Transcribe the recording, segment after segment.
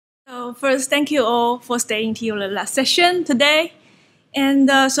First, thank you all for staying till the last session today. And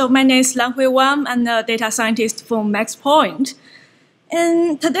so my name is Lanhui Wang. I'm a data scientist from MaxPoint.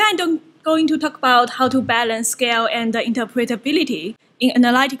 And today I'm going to talk about how to balance scale and interpretability in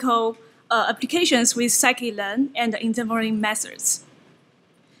analytical applications with sklearn and ensemble methods.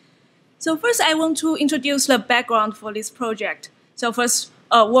 So first, I want to introduce the background for this project. So first,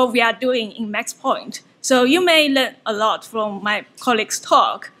 what we are doing in MaxPoint. So you may learn a lot from my colleagues'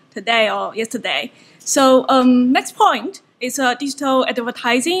 talk today or yesterday. So MaxPoint is a digital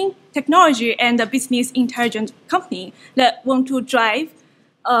advertising technology and a business intelligence company that want to drive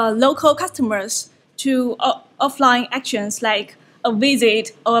local customers to offline actions like a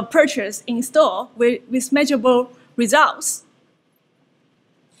visit or a purchase in store with measurable results.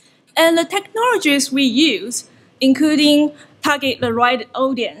 And the technologies we use, including target the right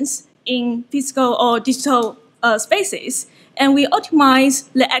audience in physical or digital spaces, and we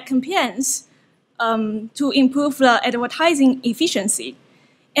optimize the ad campaigns to improve the advertising efficiency.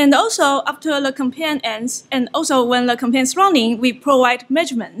 And also, after the campaign ends, and also when the campaign is running, we provide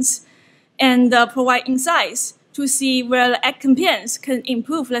measurements and provide insights to see where the ad campaigns can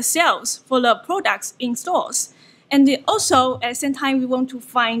improve the sales for the products in stores. And also, at the same time, we want to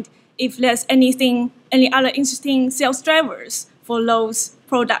find if there's any other interesting sales drivers for those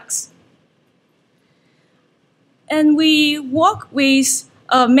products. And we work with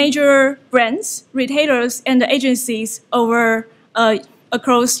major brands, retailers, and agencies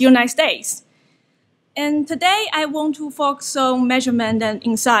across the United States. And today, I want to focus on measurement and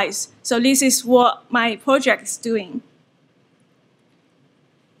insights. So this is what my project is doing.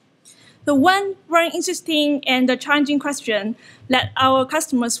 The one very interesting and challenging question that our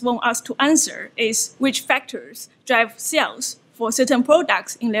customers want us to answer is which factors drive sales for certain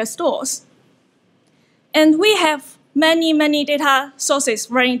products in their stores. And we have many data sources,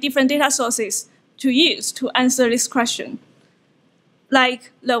 very different data sources to use to answer this question.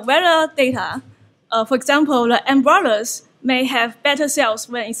 Like the weather data, for example, the umbrellas may have better sales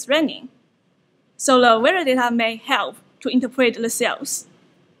when it's raining. So the weather data may help to interpret the sales.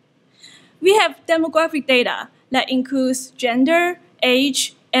 We have demographic data that includes gender,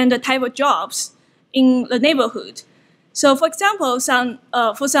 age, and the type of jobs in the neighborhood. So for example,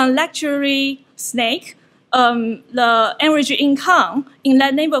 for some luxury snake, the average income in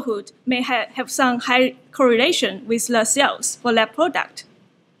that neighborhood may have some high correlation with the sales for that product.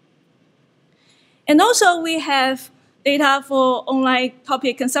 And also we have data for online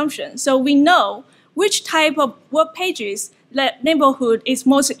topic consumption. So we know which type of web pages that neighborhood is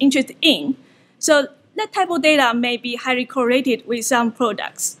most interested in. So that type of data may be highly correlated with some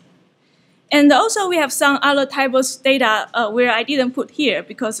products. And also we have some other types of data where I didn't put here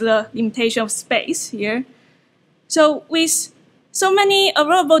because of the limitation of space here. So with so many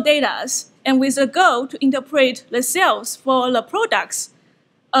available data and with a goal to interpret the sales for the products,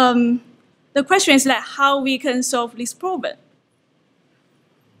 the question is like how we can solve this problem.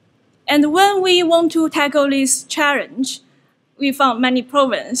 And when we want to tackle this challenge, we found many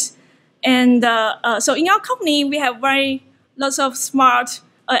problems. And so in our company, we have lots of smart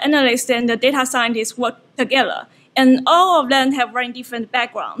analysts and data scientists work together. And all of them have very different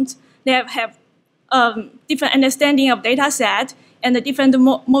backgrounds. They have different understanding of data set and the different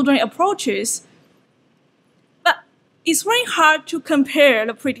modeling approaches. But it's very hard to compare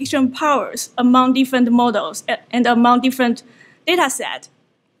the prediction powers among different models and among different data sets.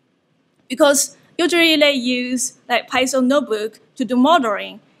 Because usually they use like Python notebook to do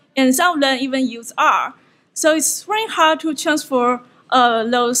modeling, and some of them even use R. So it's very hard to transfer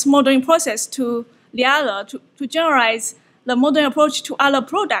those modeling process to the other, to generalize the modeling approach to other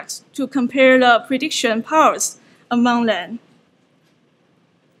products to compare the prediction powers among them.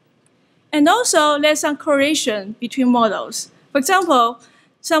 And also, there's some correlation between models. For example,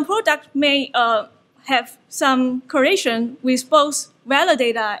 some product may have some correlation with both weather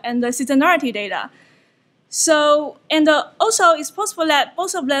data and the seasonality data. So, and also it's possible that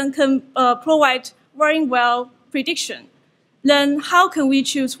both of them can provide very well prediction. Then how can we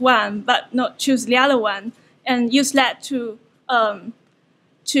choose one but not choose the other one and use that to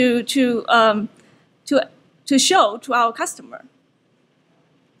show to our customer?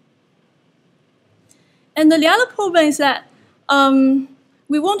 And the other problem is that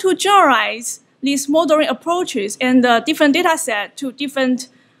we want to generalize these modeling approaches and different data set to different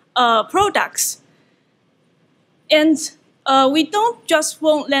products. And we don't just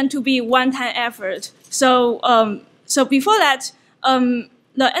want them to be one-time effort. So, so before that,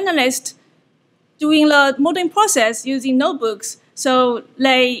 the analyst doing the modeling process using notebooks. So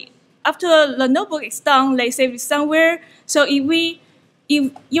after the notebook is done, they save it somewhere. So if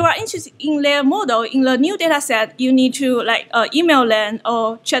if you are interested in their model in the new data set, you need to email them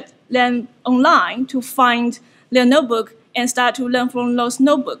or chat them online to find their notebook and start to learn from those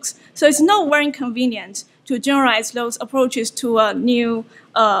notebooks. So it's not very convenient to generalize those approaches to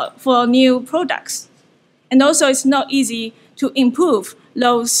for new products. And also it's not easy to improve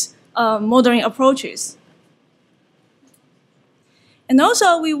those modeling approaches. And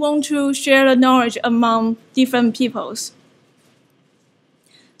also we want to share the knowledge among different peoples.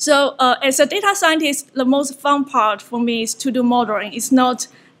 So as a data scientist, the most fun part for me is to do modeling. It's not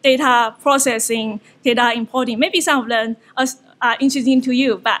data processing, data importing. Maybe some of them are interesting to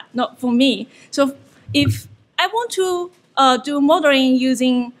you, but not for me. So if I want to do modeling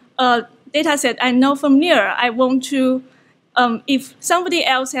using a data set I'm not familiar, I want to, if somebody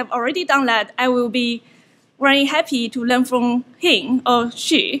else have already done that, I will be very happy to learn from him or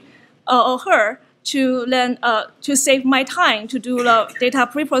she or her to learn to save my time to do the data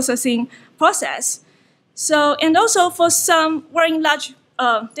pre-processing process. So, and also for some very large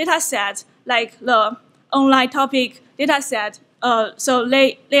data sets, like the online topic data set, so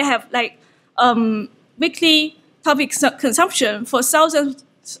they have weekly topic consumption for thousands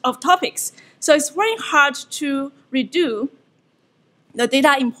of topics. So it's very hard to redo the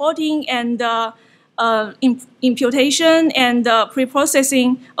data importing and imputation and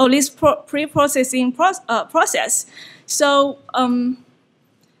pre-processing, or this pre-processing process. So,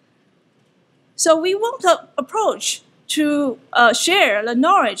 so we want the approach to share the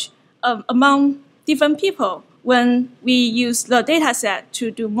knowledge among different people when we use the data set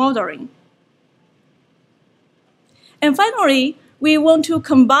to do modeling. And finally, we want to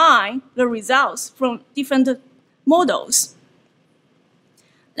combine the results from different models.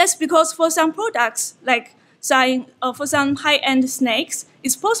 That's because for some products, like for some high-end snakes,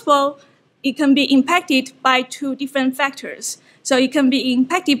 it's possible it can be impacted by two different factors. So it can be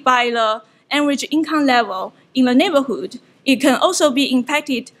impacted by the average income level in the neighborhood. It can also be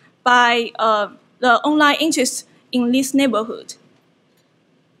impacted by the online interest in this neighborhood.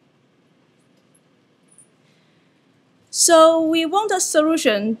 So we want a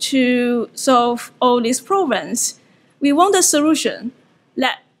solution to solve all these problems. We want a solution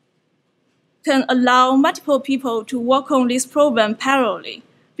that can allow multiple people to work on this problem parallelly,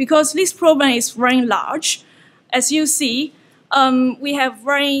 because this problem is very large. As you see, we have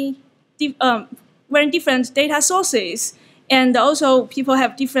very different data sources, and also people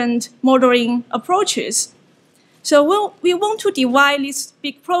have different modeling approaches. So we want to divide this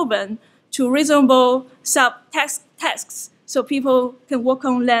big problem to reasonable sub-tasks so people can work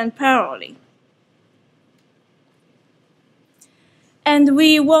on them parallelly. And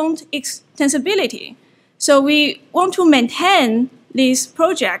we want extensibility. So we want to maintain this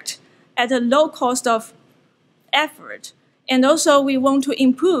project at a low cost of effort. And also we want to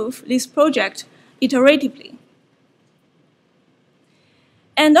improve this project iteratively.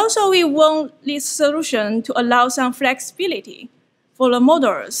 And also we want this solution to allow some flexibility for the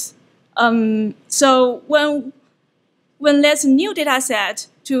modelers. So when there's a new data set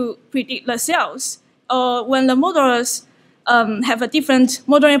to predict the sales, or when the modelers have a different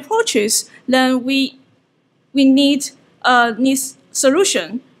modeling approaches, then we need this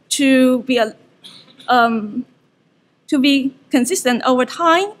solution to be consistent over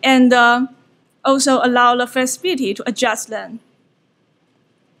time, and also allow the flexibility to adjust them.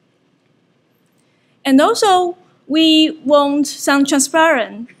 And also, we want some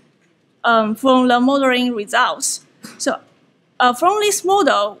transparency from the modeling results. So from this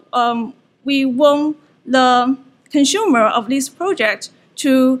model, we want the consumer of this project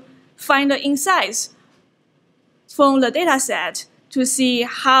to find the insights from the data set to see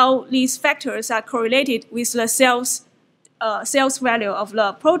how these factors are correlated with the sales value of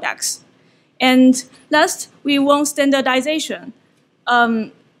the products. And last, we want standardization.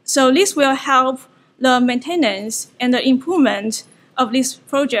 So this will help the maintenance and the improvement of this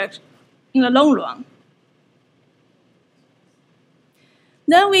project in the long run.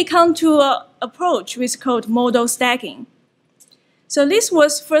 Then we come to an approach which is called model stacking. So this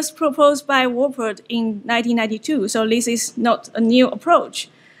was first proposed by Warpert in 1992, so this is not a new approach.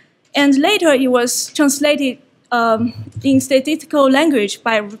 And later it was translated in statistical language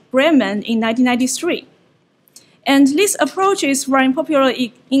by Bremen in 1993. And this approach is very popular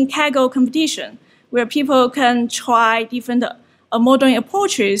in Kaggle competition, where people can try different modeling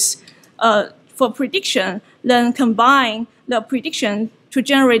approaches for prediction, then combine the prediction to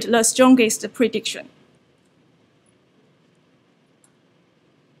generate the strongest prediction.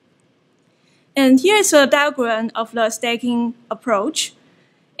 And here's a diagram of the stacking approach.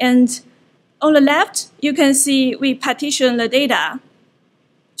 And on the left, you can see we partition the data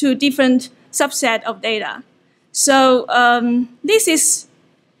to different subset of data. So this is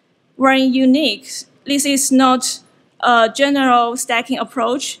very unique. This is not a general stacking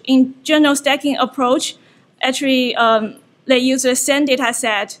approach. In general stacking approach, actually, they use the same data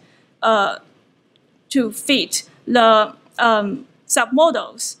set to fit the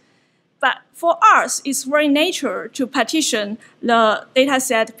submodels. But for us, it's very natural to partition the data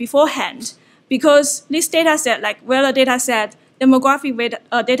set beforehand, because this data set, like weather data set, demographic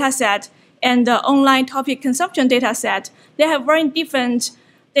data set, and the online topic consumption data set, they have very different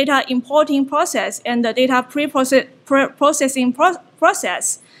data importing process and the data pre-processing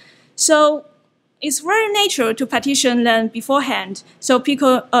process. So it's very natural to partition them beforehand, so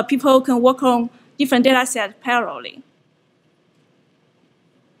people can work on different data sets parallelly.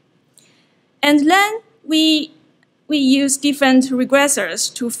 And then we use different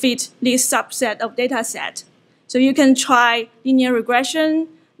regressors to fit this subset of data set. So you can try linear regression,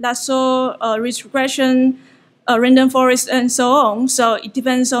 lasso, ridge regression, random forest, and so on. So it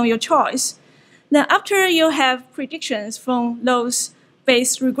depends on your choice. Then after you have predictions from those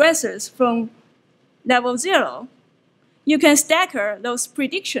base regressors from level 0, you can stacker those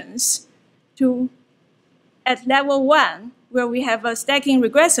predictions at level 1, where we have a stacking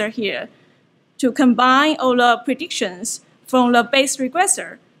regressor here, to combine all the predictions from the base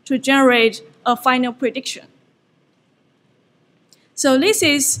regressor to generate a final prediction. So this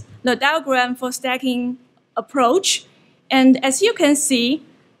is the diagram for stacking approach. And as you can see,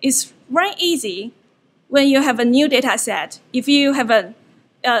 it's very easy when you have a new data set. If you have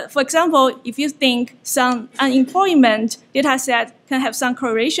for example, if you think some unemployment data set can have some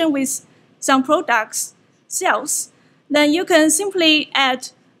correlation with some products sales, then you can simply add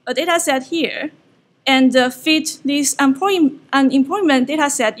a data set here and fit this unemployment data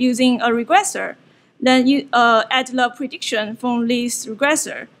set using a regressor. Then you add the prediction from this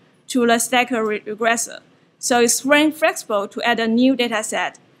regressor to the stacker regressor. So it's very flexible to add a new data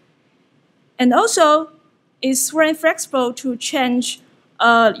set. And also, it's very flexible to change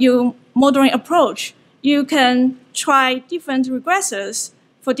your modeling approach. You can try different regressors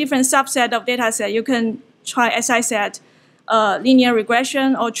for different subset of data set. You can try, as I said, linear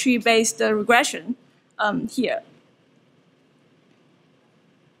regression or tree-based regression here.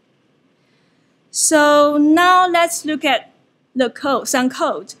 So now let's look at the code, some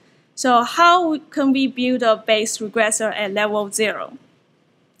code. So how can we build a base regressor at level 0?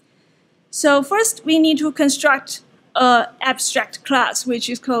 So first, we need to construct an abstract class, which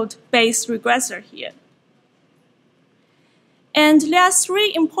is called base regressor here. And there are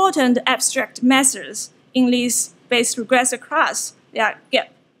 3 important abstract methods in this base regressor class. They are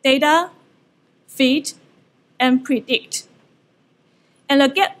get data, feed, and predict. And the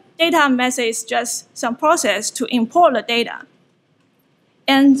get data method is just some process to import the data.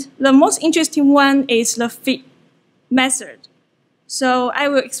 And the most interesting one is the feed method. So I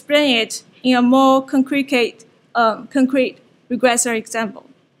will explain it in a more concrete regressor example.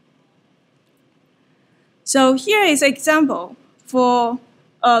 So here is an example for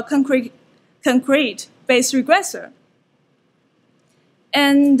a concrete base regressor.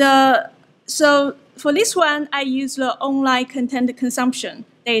 And so for this one, I use the online content consumption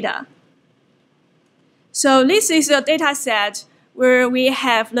data. So this is a data set where we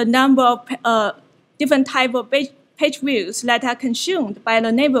have the number of different type of page views that are consumed by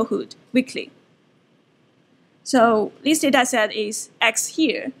the neighborhood weekly. So this data set is X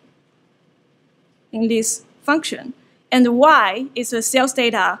here in this function, and Y is the sales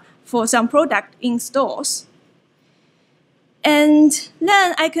data for some product in stores. And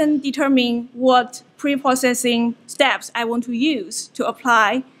then I can determine what pre-processing steps I want to use to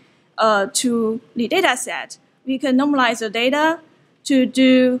apply to the data set. We can normalize the data to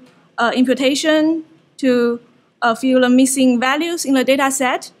do imputation, to fill the missing values in the data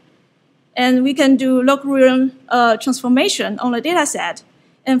set. And we can do logarithm transformation on the data set.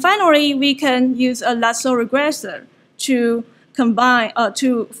 And finally, we can use a lasso regressor to combine,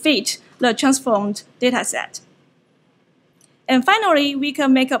 to fit the transformed data set. And finally, we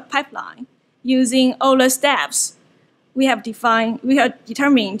can make a pipeline using all the steps we have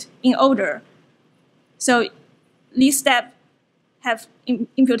determined in order. So these steps have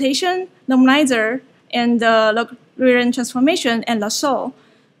imputation, normalizer, and logarithm transformation, and lasso.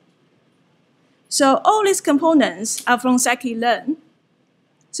 So all these components are from sklearn.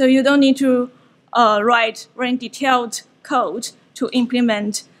 So you don't need to write very detailed code to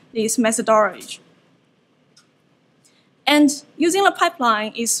implement this methodology. And using the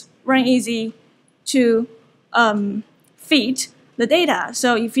pipeline is very easy to feed the data.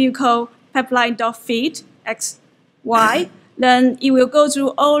 So if you call pipeline.feed x, y, then it will go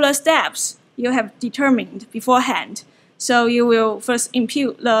through all the steps you have determined beforehand. So you will first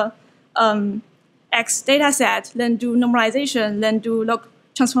impute the X data set, then do normalization, then do log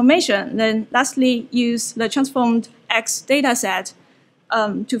transformation, then lastly use the transformed X data set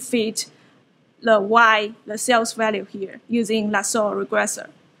to fit the Y, the sales value here, using lasso regressor.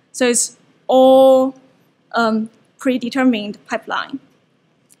 So it's all predetermined pipeline.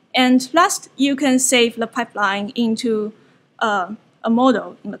 And last, you can save the pipeline into a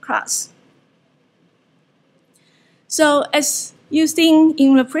model in the class. So as you seen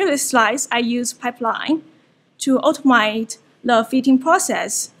in the previous slides, I use pipeline to automate the fitting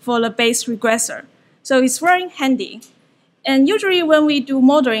process for the base regressor. So it's very handy. And usually when we do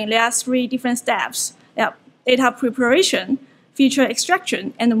modeling, there are 3 different steps: data preparation, feature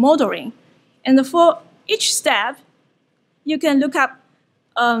extraction, and modeling. And for each step, you can look up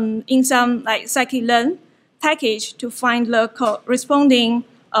in some like sklearn package to find the corresponding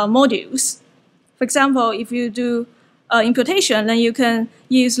modules. For example, if you do imputation, then you can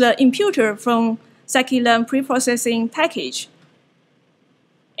use the imputer from sklearn preprocessing package.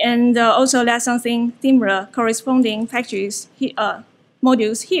 And also there's something similar, corresponding packages,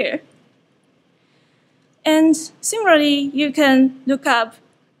 modules here. And similarly, you can look up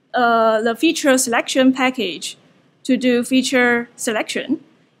the feature selection package to do feature selection.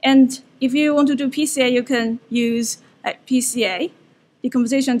 And if you want to do PCA, you can use like PCA,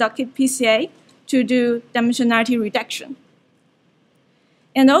 decomposition.kit.pca, to do dimensionality reduction.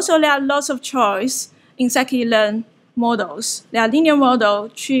 And also there are lots of choice in sklearn models. There are linear model,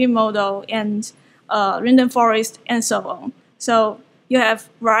 tree model, and random forest, and so on. So you have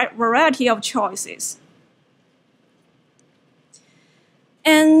variety of choices.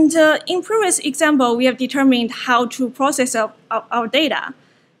 And in previous example, we have determined how to process our data.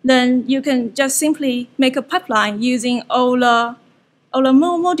 Then you can just simply make a pipeline using all the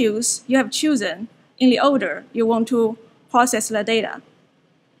modules you have chosen in the order you want to process the data.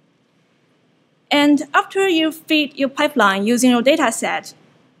 And after you feed your pipeline using your data set,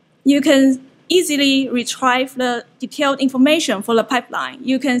 you can easily retrieve the detailed information for the pipeline.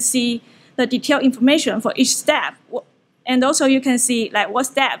 You can see the detailed information for each step. And also you can see like what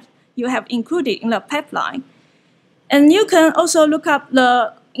step you have included in the pipeline. And you can also look up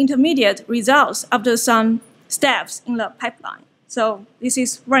the intermediate results after some steps in the pipeline. So this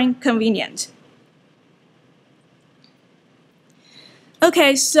is very convenient.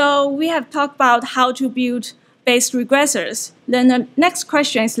 Okay, so we have talked about how to build base regressors. Then the next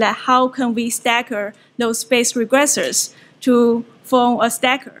question is that how can we stacker those base regressors to form a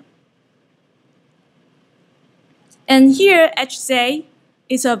stacker? And here, HZ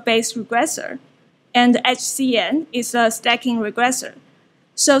is a base regressor, and HCN is a stacking regressor.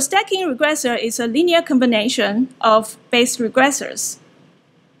 So stacking regressor is a linear combination of base regressors.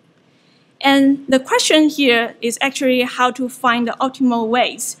 And the question here is actually how to find the optimal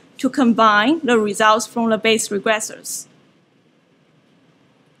ways to combine the results from the base regressors.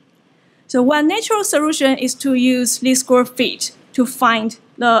 So one natural solution is to use least square fit to find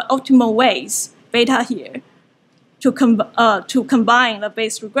the optimal ways, beta here, to combine the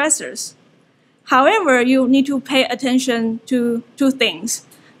base regressors. However, you need to pay attention to 2 things.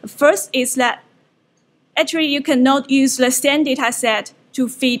 The first is that actually you cannot use the same data set to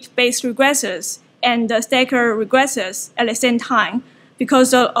feed base regressors and the stacker regressors at the same time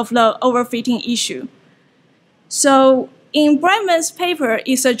because of the overfitting issue. So in Brightman's paper,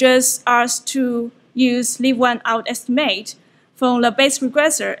 it suggests us to use leave one out estimate from the base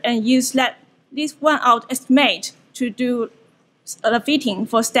regressor and use that leave one out estimate to do the fitting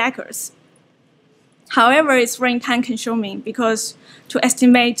for stackers. However, it's very time consuming because to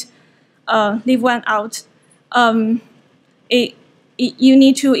estimate leave one out, you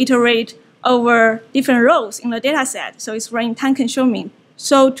need to iterate over different rows in the data set, so it's very time consuming.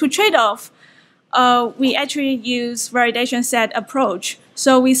 So to trade off, we actually use validation set approach.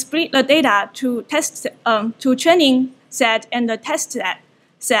 So we split the data to training set and the test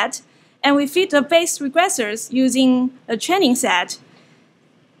set, and we feed the base regressors using the training set,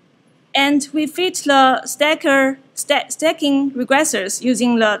 and we feed the stacking regressors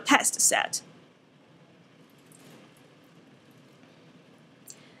using the test set.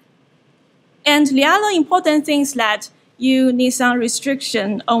 And the other important thing is that you need some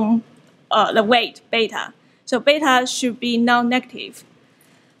restriction on the weight, beta. So beta should be non-negative.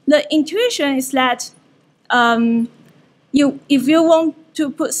 The intuition is that if you want to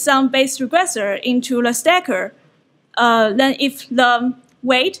put some base regressor into the stacker, then if the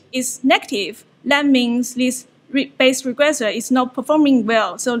weight is negative, that means this base regressor is not performing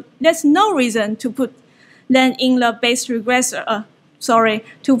well. So there's no reason to put than in the base regressor.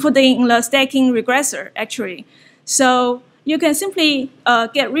 To put in the stacking regressor, actually. So you can simply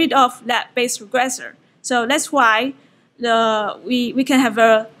get rid of that base regressor. So that's why we can have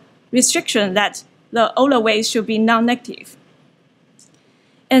a restriction that all the weights should be non-negative.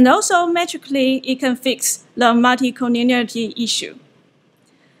 And also, metrically, it can fix the multi-collinearity issue.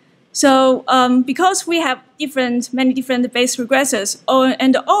 So because we have many different base regressors,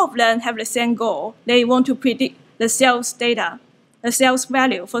 and all of them have the same goal, they want to predict the sales data, the sales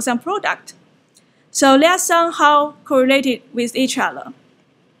value for some product. So they are somehow correlated with each other.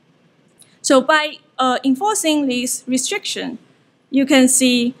 So by enforcing this restriction, you can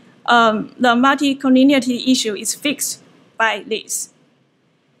see the multi-collinearity issue is fixed by this.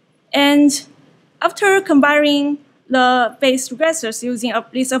 And after combining the base regressors using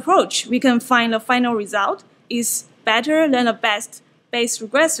this approach, we can find the final result is better than the best base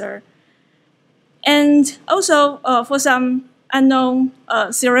regressor. And also, for some unknown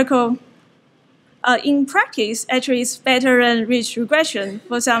theoretical, in practice, actually it's better than ridge regression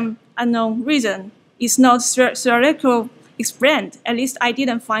for some unknown reason. It's not theoretical explained. At least I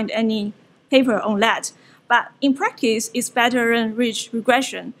didn't find any paper on that. But in practice, it's better than ridge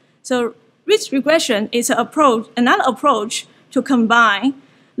regression. So ridge regression is another approach to combine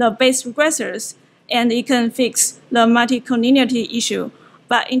the base regressors, and it can fix the multi-collinearity issue.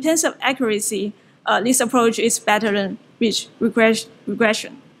 But in terms of accuracy, this approach is better than ridge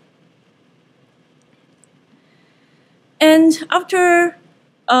regression. And after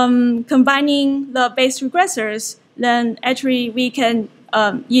combining the base regressors, then actually we can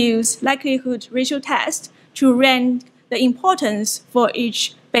use likelihood ratio test to rank the importance for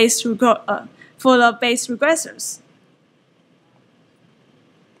each base for the base regressors.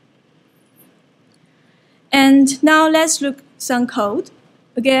 And now let's look some code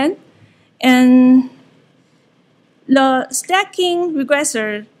again. And the stacking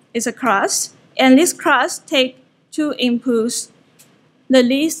regressor is a class, and this class takes two inputs, the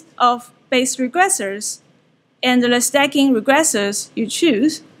list of base regressors and the stacking regressors you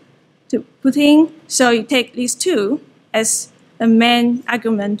choose to put in. So you take these two as the main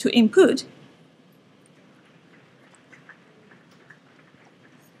argument to input.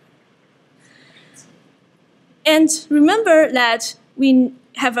 And remember that we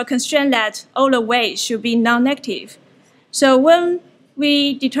have a constraint that all the weights should be non-negative. So when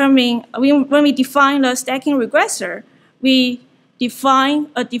we define the stacking regressor, we define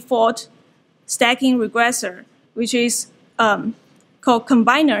a default stacking regressor, which is called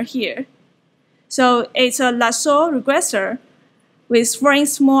combiner here. So it's a lasso regressor with very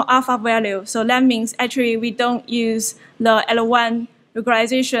small alpha value. So that means actually we don't use the L1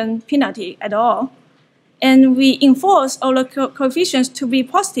 regularization penalty at all. And we enforce all the coefficients to be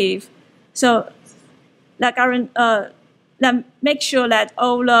positive. So that make sure that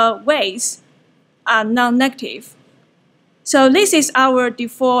all the weights are non-negative. So this is our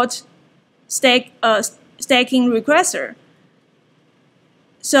default stacking regressor.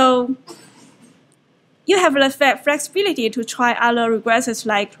 So you have the flexibility to try other regressors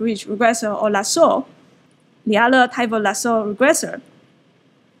like ridge regressor or lasso, the other type of lasso regressor.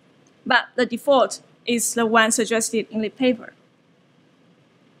 But the default is the one suggested in the paper.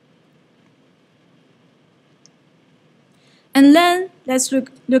 And then let's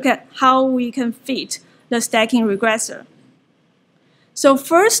look at how we can fit the stacking regressor. So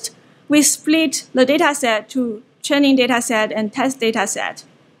first, we split the dataset to training dataset and test dataset.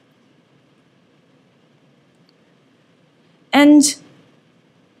 And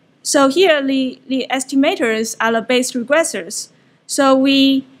so here, the estimators are the base regressors. So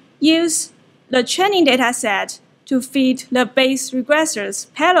we use the training dataset to feed the base regressors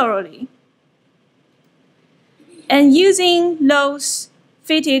parallelly. And using those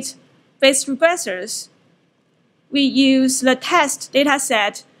fitted base regressors, we use the test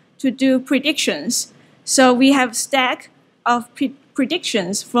dataset to do predictions. So we have stack of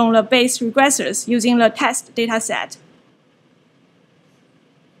predictions from the base regressors using the test dataset.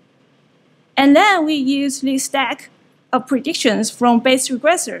 And then we use this stack of predictions from base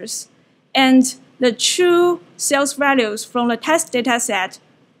regressors and the true sales values from the test dataset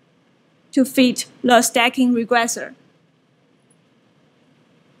to fit the stacking regressor.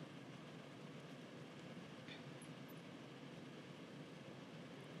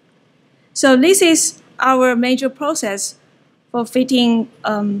 So this is our major process for fitting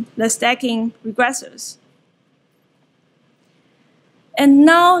the stacking regressors. And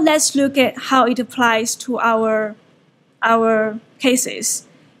now let's look at how it applies to our cases.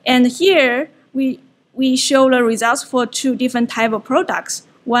 And here we show the results for two different types of products.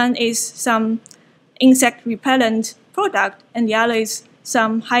 One is some insect repellent product, and the other is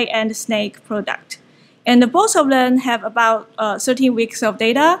some high-end snake product. And both of them have about 13 weeks of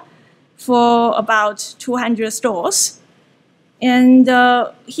data for about 200 stores. And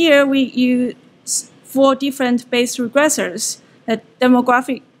here we use 4 different Bayes regressors: a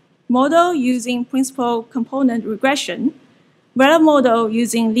demographic model using principal component regression, weather model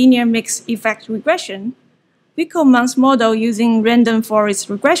using linear mixed effect regression, Wickleman's model using random forest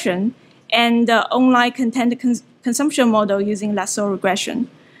regression, and the online content consumption model using lasso regression.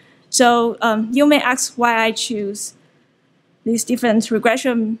 So you may ask why I choose these different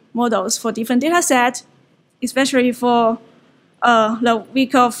regression models for different data sets, especially for the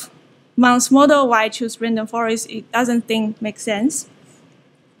week of months model, why I choose random forest, it doesn't think makes sense.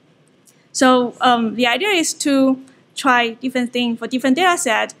 So the idea is to try different things for different data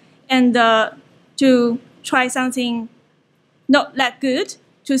sets and to try something not that good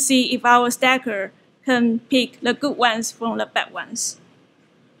to see if our stacker can pick the good ones from the bad ones.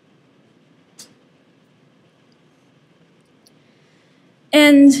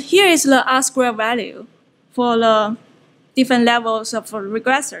 And here is the R-square value for the different levels of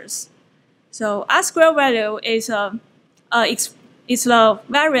regressors. So R-square value is the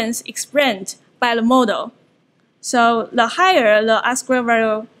variance explained by the model. So the higher the R-square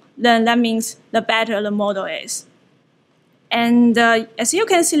value, then that means the better the model is. And as you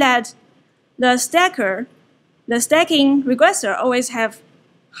can see that the stacking regressor always have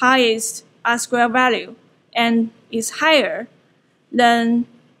highest R-square value and is higher than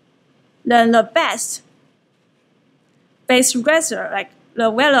the best Bayes regressor, like the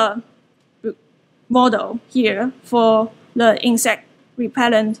weather model here for the insect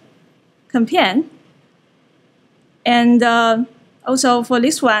repellent companion. And also for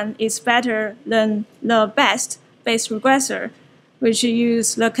this one, it's better than the best Bayes regressor, which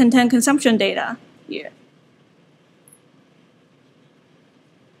use the content consumption data here.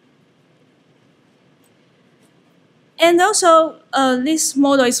 And also, this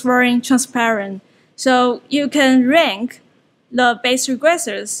model is very transparent. So you can rank the Bayes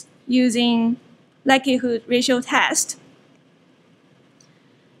regressors using likelihood ratio test.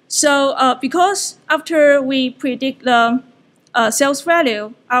 So because after we predict the sales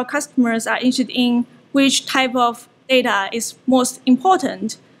value, our customers are interested in which type of data is most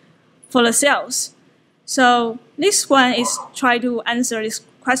important for the sales. So this one is try to answer this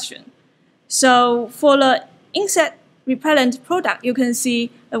question. So for the insect repellent product, you can see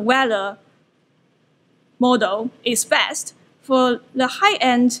the weather model is best. For the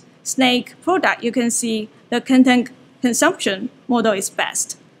high-end snake product, you can see the content consumption model is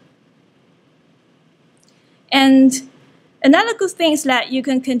best. And another good thing is that you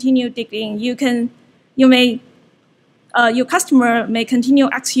can continue digging. Your customer may continue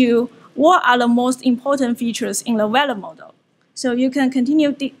ask you what are the most important features in the weather model. So you can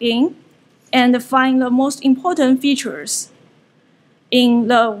continue digging and find the most important features in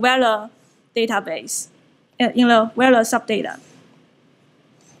the weather database, in the weather subdata.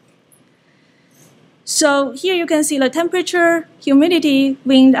 So here you can see the temperature, humidity,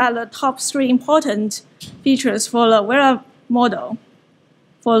 wind are the top 3 important features for the weather model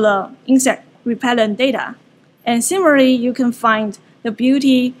for the insect repellent data. And similarly, you can find the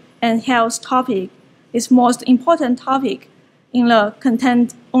beauty and health topic is most important topic in the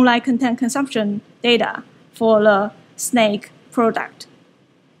online content consumption data for the snake product.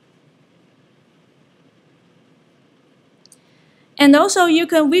 And also, you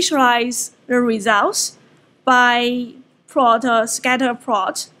can visualize the results by plot a scatter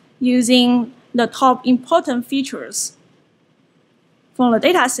plot using the top important features from the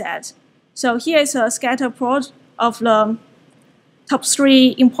data set. So here is a scatter plot of the top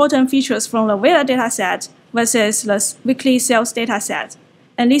 3 important features from the weather data set versus the weekly sales data set.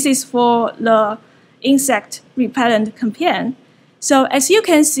 And this is for the insect repellent companion. So as you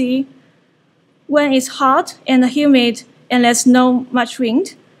can see, when it's hot and humid and there's no much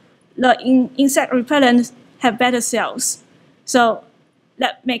wind, the insect repellent have better sales. So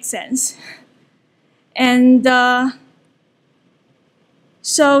that makes sense. And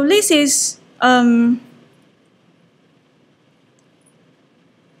so this is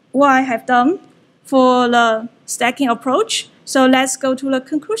what I have done for the stacking approach. So let's go to the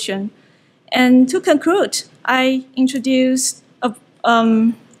conclusion. And to conclude, I introduced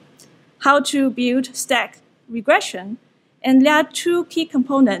how to build stack regression. And there are 2 key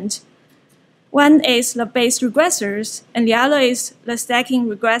components. One is the Bayes regressors, and the other is the stacking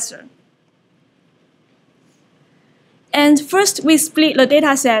regressor. And first, we split the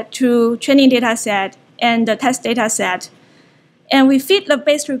data set to training data set and the test data set. And we fit the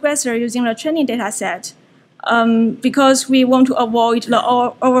base regressor using the training data set because we want to avoid the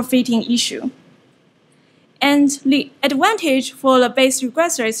overfitting issue. And the advantage for the base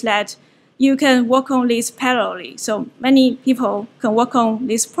regressor is that you can work on this parallelly. So many people can work on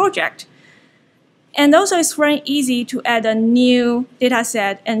this project. And also it's very easy to add a new data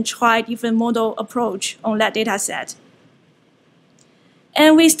set and try different model approach on that data set.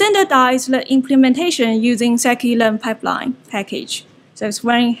 And we standardize the implementation using sklearn pipeline package. So it's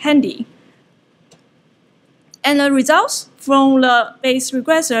very handy. And the results from the base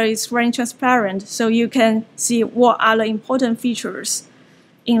regressor is very transparent, so you can see what are the important features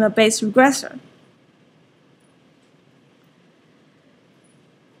in the base regressor.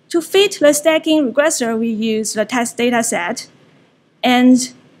 To fit the stacking regressor, we use the test data set,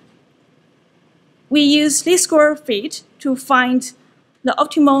 and we use least square fit to find the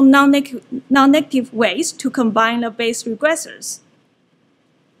optimal non-negative ways to combine the base regressors.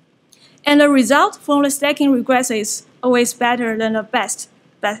 And the result from the stacking regressor is always better than the best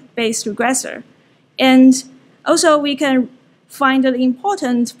base regressor. And also we can find the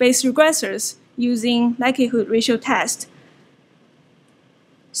important base regressors using likelihood ratio test.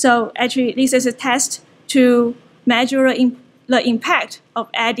 So actually this is a test to measure the impact of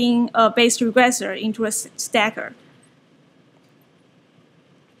adding a base regressor into a stacker.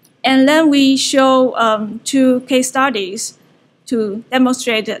 And then we show 2 case studies to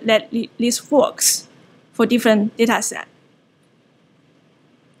demonstrate that this works for different data sets.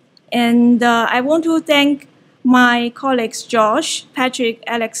 And I want to thank my colleagues Josh, Patrick,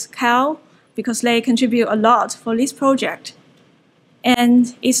 Alex, Kyle, because they contribute a lot for this project.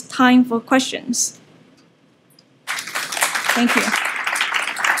 And it's time for questions. Thank you.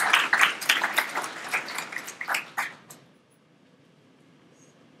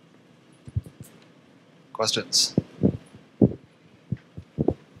 Questions?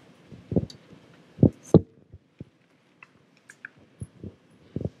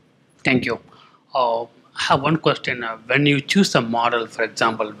 Thank you. I have one question. When you choose a model, for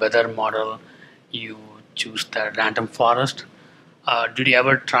example, weather model, you choose the random forest. Did you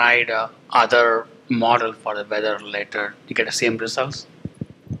ever try other model for the weather later? You get the same results?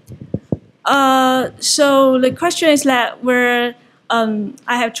 So the question is that where I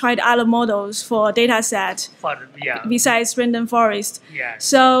have tried other models for data set besides random forest. Yeah.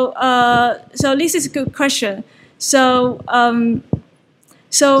 So this is a good question. So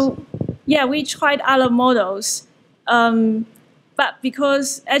yeah, we tried other models, but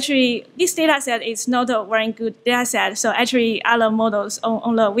because actually this data set is not a very good data set, so actually other models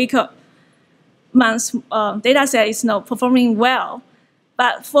on the weaker months data set is not performing well.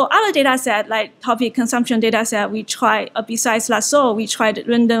 But for other data set, like topic consumption data set, we tried, besides Lasso, we tried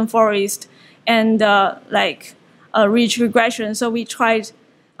random forest and ridge regression. So we tried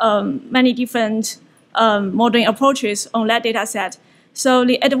many different modeling approaches on that data set. So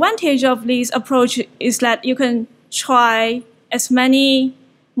the advantage of this approach is that you can try as many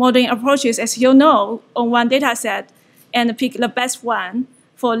modeling approaches as you know on one data set and pick the best one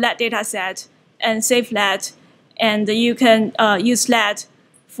for that data set and save that. And you can use that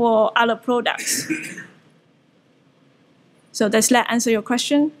for other products. So does that answer your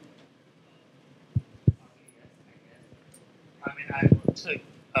question?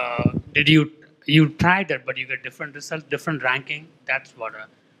 Did you tried that, but you get different results, different ranking? That's what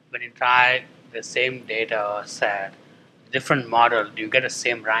when you try the same data set, different model, do you get the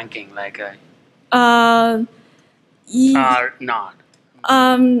same ranking like or not?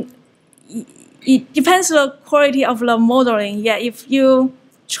 It depends on the quality of the modeling. Yeah, if you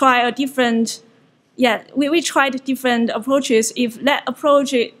try a different, we tried different approaches. If that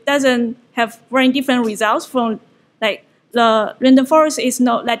approach doesn't have very different results from, like the random forest is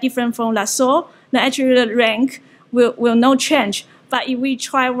not that different from Lasso, then actually the rank will not change. But if we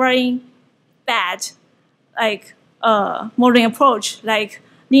try very bad, like modeling approach, like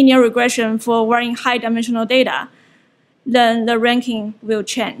linear regression for very high dimensional data, then the ranking will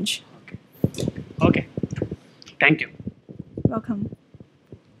change. Okay. Thank you. Welcome.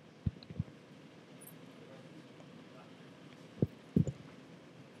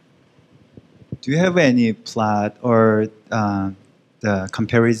 Do you have any plot or the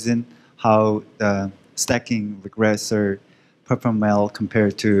comparison how the stacking regressor perform well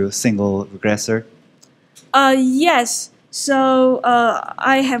compared to single regressor? Yes. So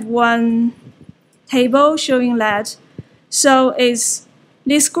I have one table showing that. So it's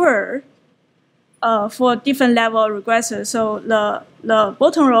least square for different level regressor. So the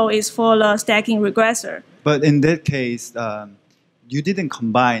bottom row is for the stacking regressor. But in that case, you didn't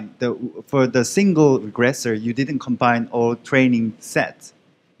combine for the single regressor. You didn't combine all training sets.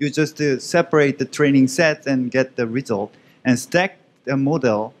 You just separate the training sets and get the result. And stack the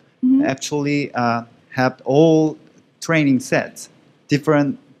model actually have all training sets,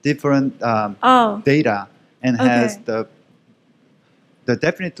 different data, and has the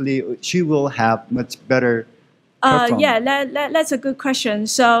definitely she will have much better performance. Yeah, that's a good question.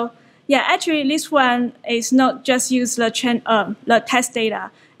 So yeah, actually this one is not just use the test data.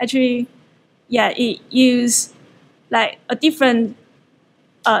 Actually, yeah, it use like a different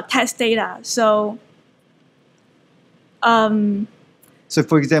test data. So so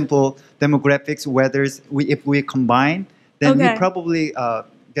for example, demographics, weathers, if we combine, then we probably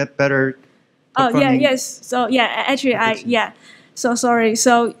get better performing. Yes. So yeah, actually so sorry.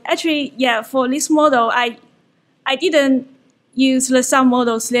 So actually, yeah, for this model, I didn't use the sum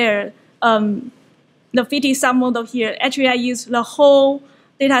models there. The fitted sum model here. Actually, I used the whole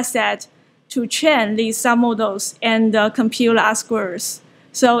data set to train these sum models and compute the R-squares.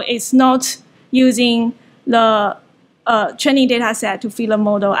 So it's not using the training data set to feed the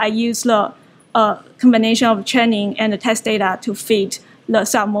model. I use the combination of training and the test data to feed the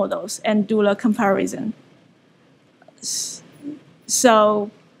sum models and do the comparison. So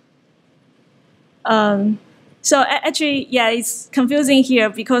actually, yeah, it's confusing here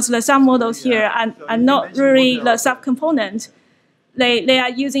because the sum models here are not really the subcomponent. They are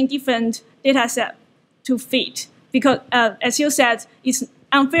using different data set to fit because, as you said, it's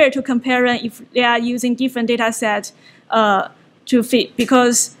unfair to compare them if they are using different data set to fit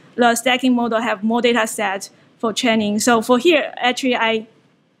because the stacking model have more data set for training. So for here, actually,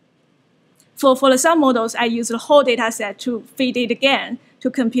 for the sum models, I use the whole data set to feed it again to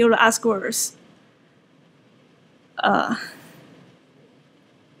compute the R-squares. I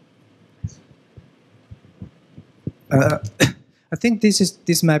think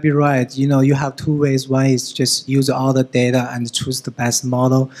this might be right. You know, you have two ways. One is just use all the data and choose the best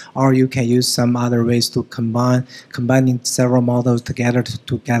model, or you can use some other ways to combining several models together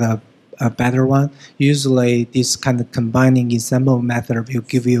to get a better one. Usually, this kind of combining ensemble method will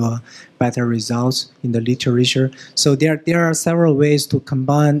give you a better results in the literature. So there are several ways to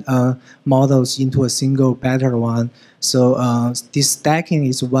combine models into a single better one. So this stacking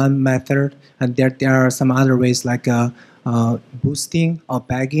is one method, and there are some other ways like boosting or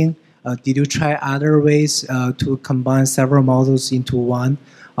bagging. Did you try other ways to combine several models into one?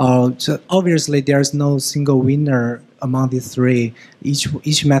 So obviously, there's no single winner among the three.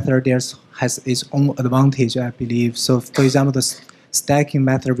 Each method has its own advantage, I believe. So, for example, the stacking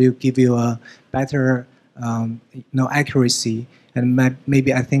method will give you a better accuracy, and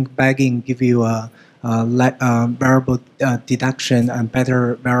maybe I think bagging give you a variable deduction and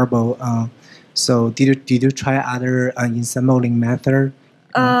better variable. So did you try other ensembling method?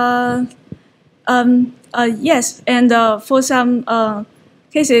 Yes, and for some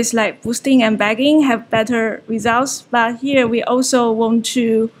cases like boosting and bagging have better results, but here we also want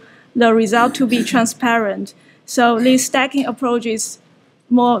the result to be transparent. So this stacking approach is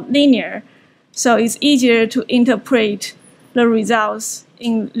more linear, so it's easier to interpret the results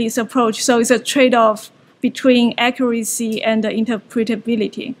in this approach. So it's a trade-off between accuracy and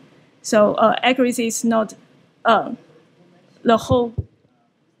interpretability. So accuracy is not the whole.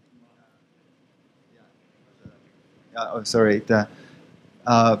 Sorry.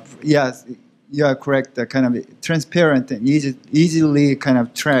 Yes, you are correct. The kind of transparent and easily kind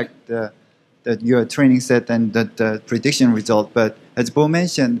of track your training set and the prediction result. But as Bo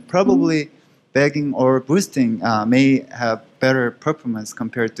mentioned, probably bagging or boosting may have better performance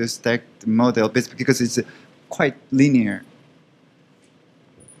compared to stacked model because it's quite linear.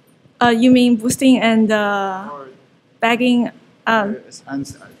 You mean boosting and bagging?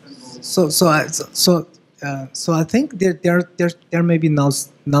 So I think there may be not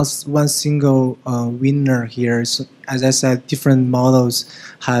one single winner here. So as I said, different models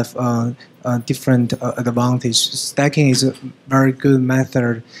have different advantage. Stacking is a very good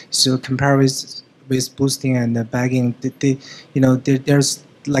method. So compare with boosting and bagging, there's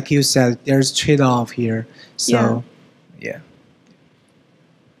like you said, there's trade-off here. So yeah.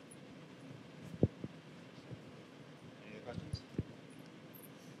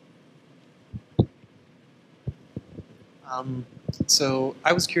 So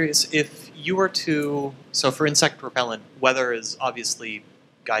I was curious if you were to, so for insect repellent, weather is obviously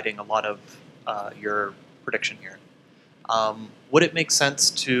guiding a lot of your prediction here. Would it make sense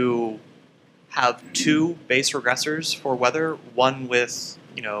to have two base regressors for weather, one with,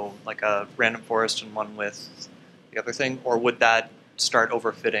 like a random forest and one with the other thing, or would that start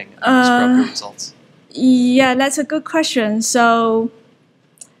overfitting and screw up your results? Yeah, that's a good question. So,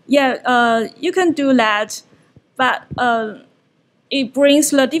 yeah, you can do that, but it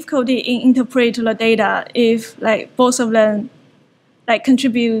brings the difficulty in interpreting the data if like both of them like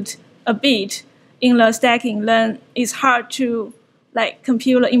contribute a bit in the stacking. Then it's hard to like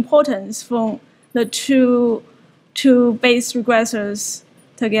compute the importance from the two base regressors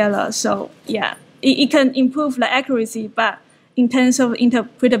together. So yeah, it can improve the accuracy, but in terms of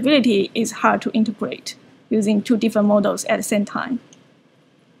interpretability, it's hard to integrate using two different models at the same time.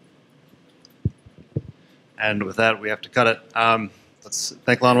 And with that, we have to cut it. Let's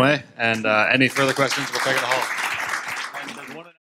thank Lanhui. And any further questions, we'll take it to the hall.